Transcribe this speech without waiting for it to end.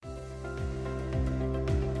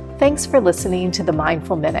Thanks for listening to the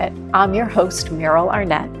Mindful Minute. I'm your host, Meryl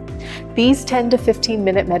Arnett. These 10 to 15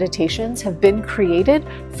 minute meditations have been created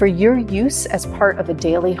for your use as part of a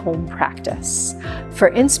daily home practice. For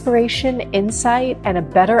inspiration, insight, and a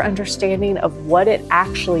better understanding of what it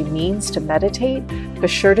actually means to meditate, be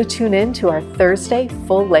sure to tune in to our Thursday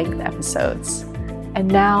full-length episodes. And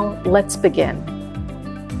now let's begin.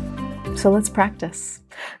 So let's practice.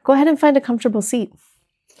 Go ahead and find a comfortable seat.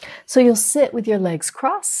 So you'll sit with your legs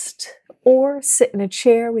crossed or sit in a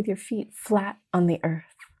chair with your feet flat on the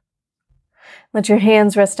earth. Let your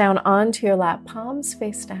hands rest down onto your lap, palms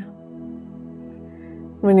face down.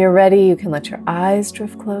 When you're ready, you can let your eyes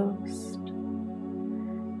drift closed.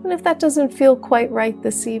 And if that doesn't feel quite right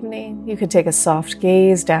this evening, you could take a soft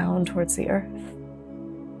gaze down towards the earth.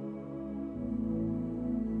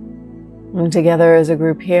 And together as a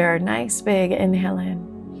group here, nice big inhale in.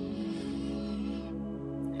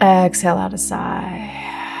 Exhale out a sigh.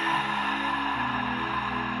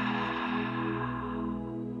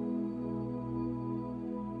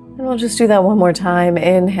 And we'll just do that one more time,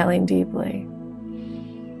 inhaling deeply.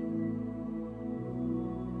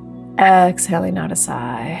 Exhaling out a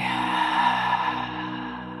sigh.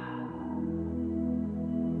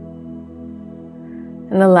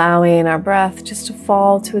 And allowing our breath just to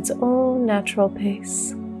fall to its own natural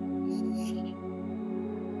pace.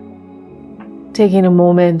 Taking a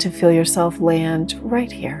moment to feel yourself land right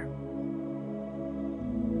here.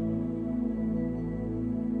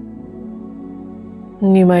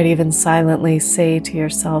 And you might even silently say to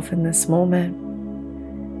yourself in this moment,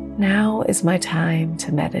 now is my time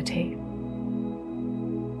to meditate.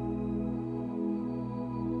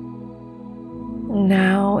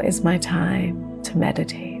 Now is my time to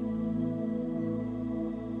meditate.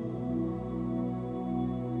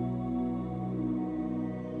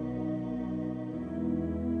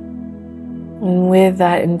 And with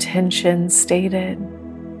that intention stated,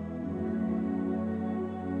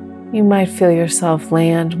 you might feel yourself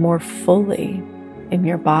land more fully in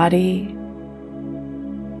your body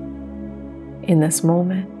in this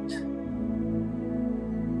moment.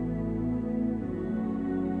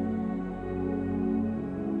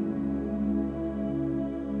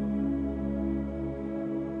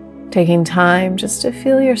 Taking time just to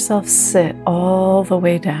feel yourself sit all the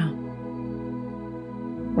way down.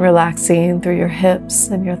 Relaxing through your hips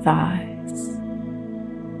and your thighs.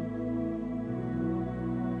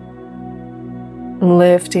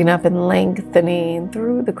 Lifting up and lengthening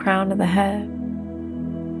through the crown of the head.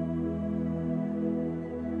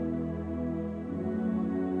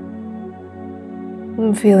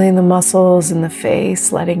 And feeling the muscles in the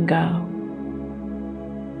face letting go.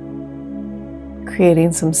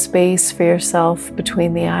 Creating some space for yourself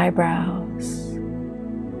between the eyebrows.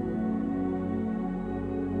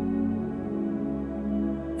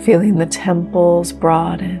 Feeling the temples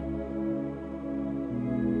broaden.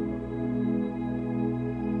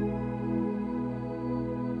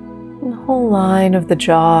 And the whole line of the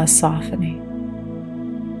jaw softening.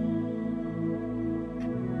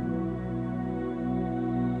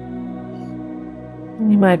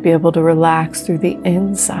 And you might be able to relax through the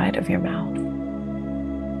inside of your mouth.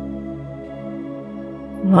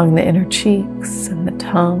 Along the inner cheeks and the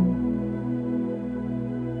tongue.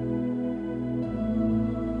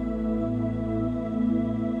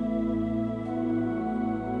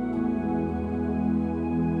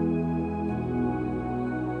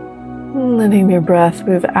 Letting your breath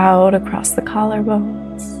move out across the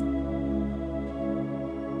collarbones.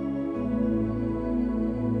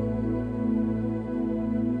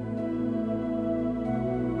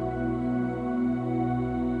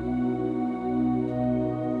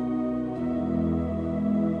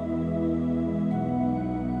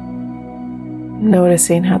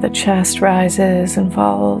 Noticing how the chest rises and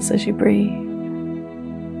falls as you breathe.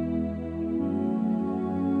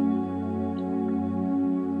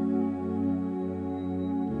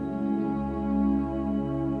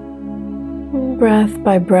 Breath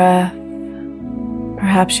by breath,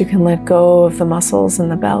 perhaps you can let go of the muscles in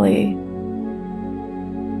the belly.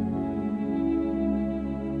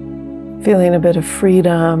 Feeling a bit of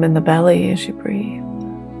freedom in the belly as you breathe.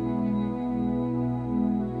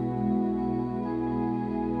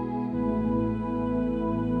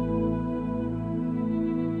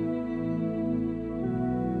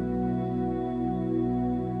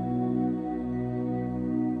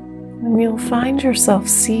 And you'll find yourself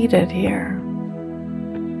seated here.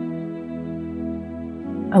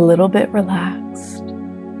 A little bit relaxed and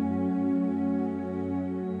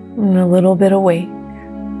a little bit awake.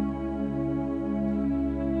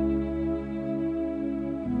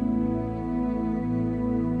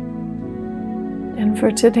 And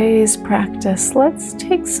for today's practice, let's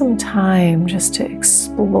take some time just to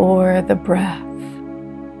explore the breath.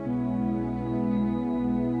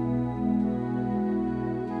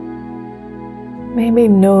 Maybe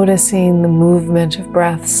noticing the movement of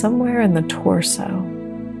breath somewhere in the torso.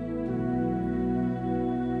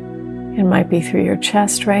 It might be through your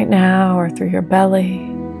chest right now or through your belly.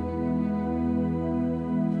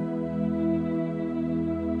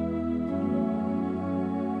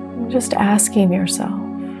 And just asking yourself,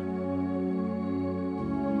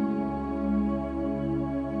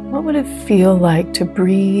 what would it feel like to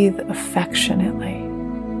breathe affectionately?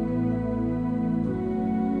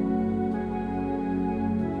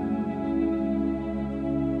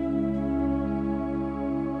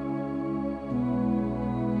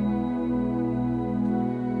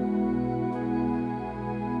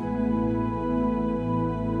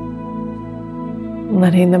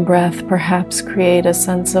 Letting the breath perhaps create a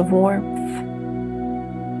sense of warmth.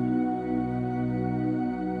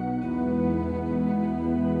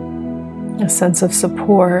 A sense of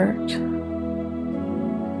support.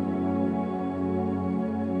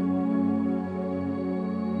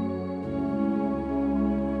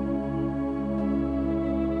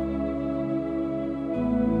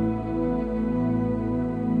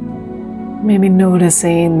 Maybe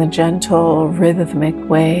noticing the gentle, rhythmic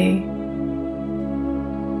way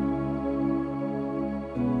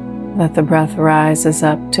that the breath rises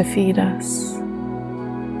up to feed us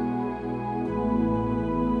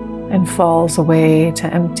and falls away to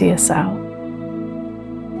empty us out.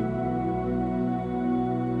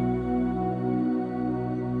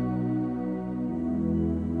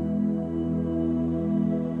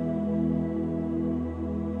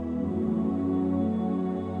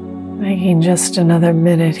 Making just another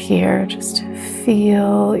minute here just to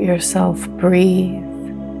feel yourself breathe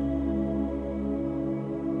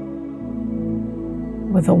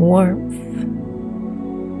with a warmth,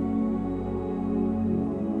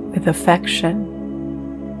 with affection.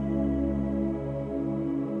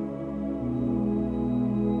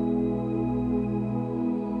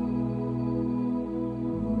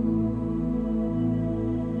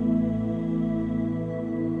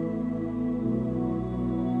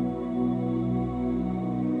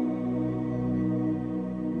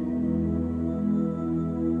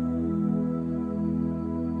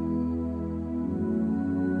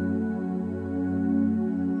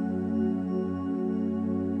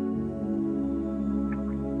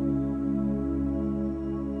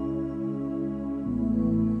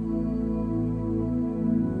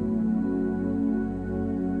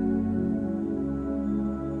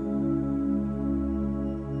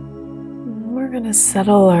 We're going to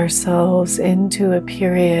settle ourselves into a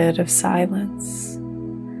period of silence,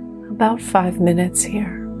 about 5 minutes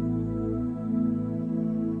here.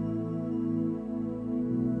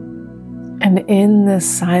 And in this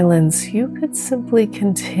silence, you could simply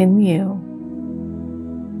continue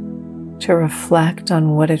to reflect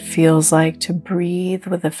on what it feels like to breathe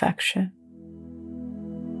with affection.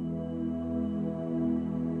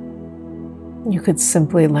 You could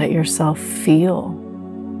simply let yourself feel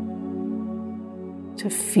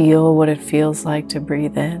what it feels like to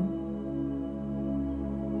breathe in,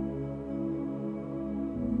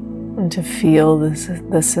 and to feel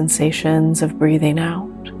the sensations of breathing out.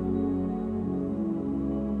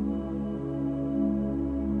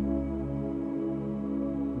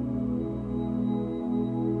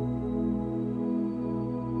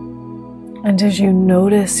 And as you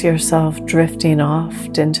notice yourself drifting off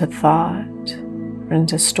into thought, or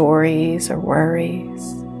into stories or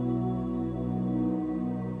worries,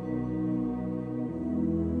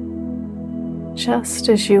 just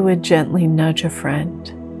as you would gently nudge a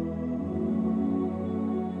friend,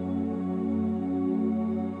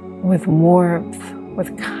 with warmth,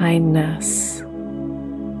 with kindness,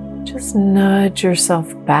 just nudge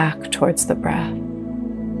yourself back towards the breath.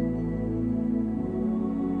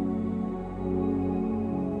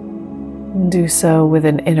 And do so with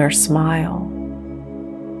an inner smile,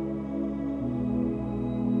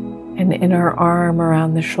 an inner arm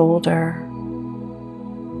around the shoulder,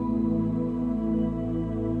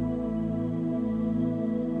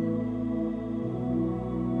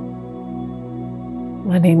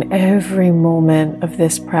 letting every moment of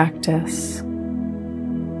this practice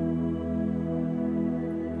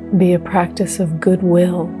be a practice of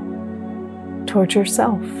goodwill towards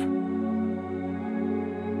yourself.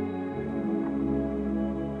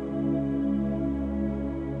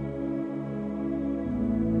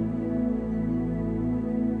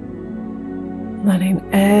 Letting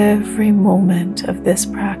every moment of this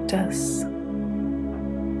practice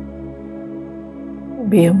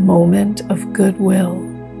be a moment of goodwill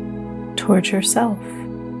towards yourself.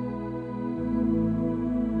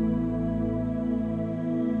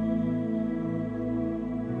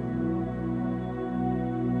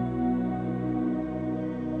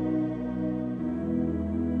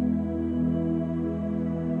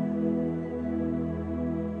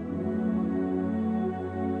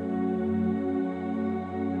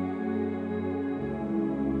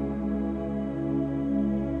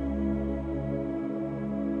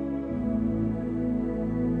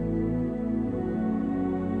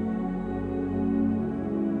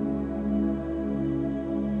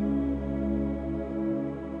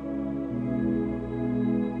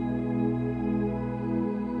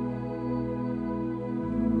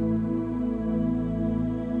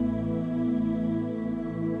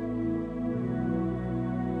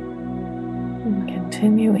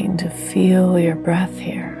 Continuing to feel your breath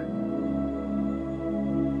here.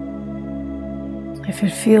 If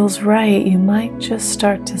it feels right, you might just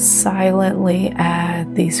start to silently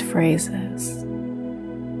add these phrases.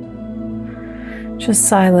 Just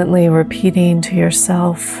silently repeating to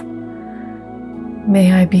yourself,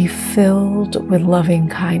 "May I be filled with loving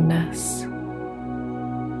kindness.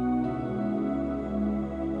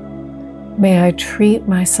 May I treat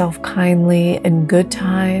myself kindly in good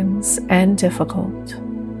times and difficult.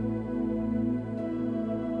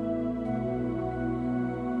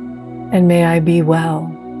 And may I be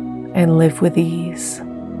well and live with ease.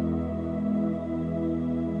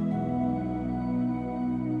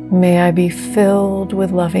 May I be filled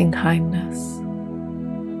with loving kindness.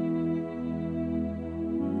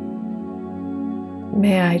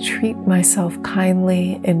 May I treat myself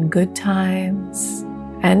kindly in good times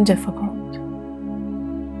and difficult.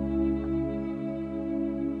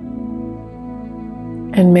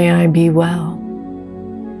 And may I be well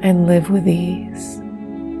and live with ease."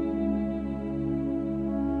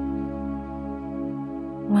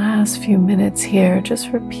 Last few minutes here,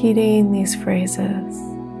 just repeating these phrases.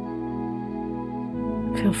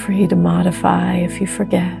 Feel free to modify if you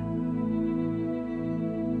forget.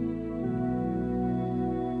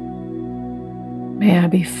 May I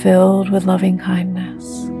be filled with loving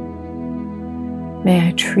kindness. May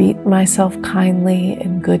I treat myself kindly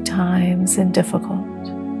in good times and difficult.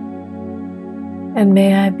 And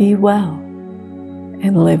may I be well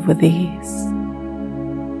and live with ease.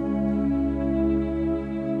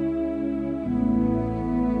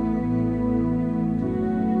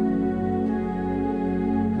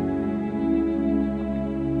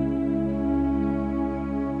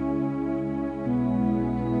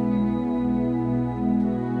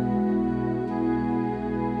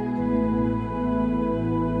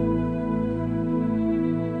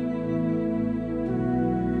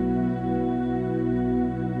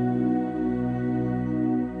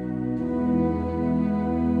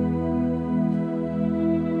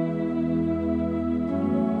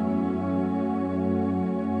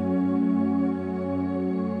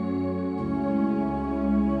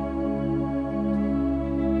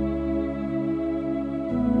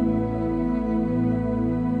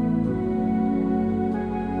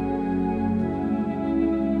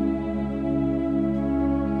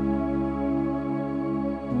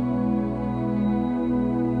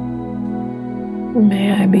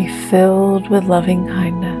 May I be filled with loving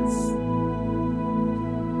kindness.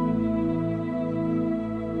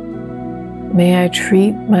 May I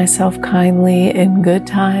treat myself kindly in good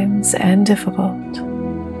times and difficult.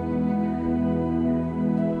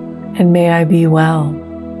 And may I be well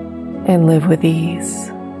and live with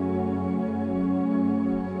ease.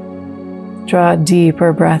 Draw a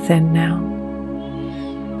deeper breath in now.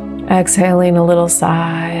 Exhaling a little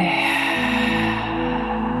sigh.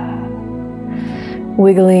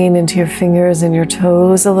 Wiggling into your fingers and your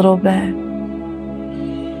toes a little bit.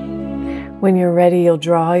 When you're ready, you'll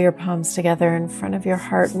draw your palms together in front of your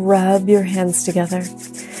heart. Rub your hands together,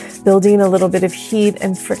 building a little bit of heat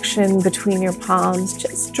and friction between your palms,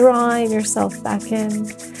 just drawing yourself back in.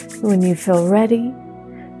 When you feel ready,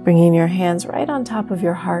 bringing your hands right on top of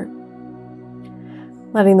your heart,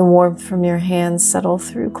 letting the warmth from your hands settle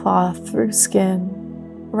through cloth, through skin,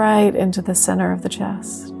 right into the center of the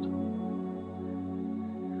chest.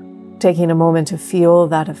 Taking a moment to feel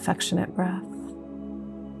that affectionate breath,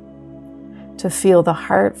 to feel the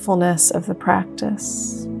heartfulness of the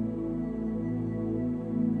practice,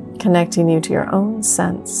 connecting you to your own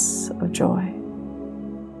sense of joy.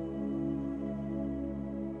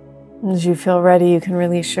 As you feel ready, you can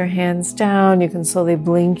release your hands down. You can slowly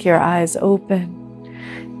blink your eyes open,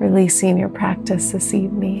 releasing your practice this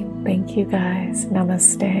evening. Thank you guys.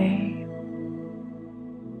 Namaste.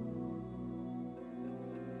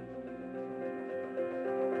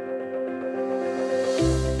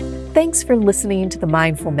 thanks for listening to the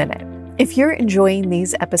Mindful Minute. If you're enjoying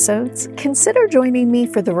these episodes, consider joining me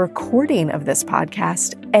for the recording of this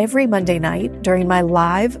podcast every Monday night during my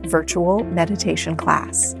live virtual meditation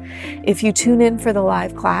class. If you tune in for the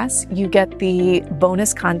live class, you get the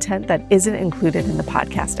bonus content that isn't included in the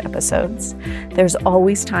podcast episodes. There's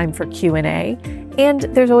always time for Q&A, and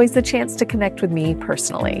there's always the chance to connect with me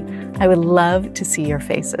personally. I would love to see your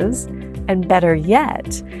faces. And better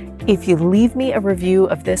yet, if you leave me a review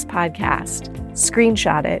of this podcast,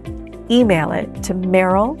 screenshot it, email it to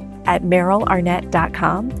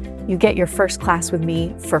meryl@merylarnett.com. You get your first class with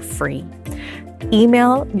me for free.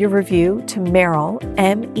 Email your review to Meryl,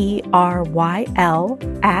 MERYL,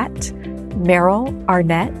 at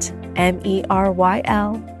merylarnett,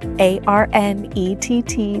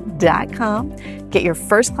 merylarnett.com. Get your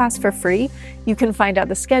first class for free. You can find out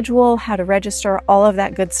the schedule, how to register, all of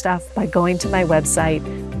that good stuff by going to my website,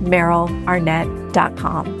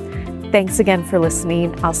 merylarnett.com. Thanks again for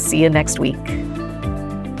listening. I'll see you next week.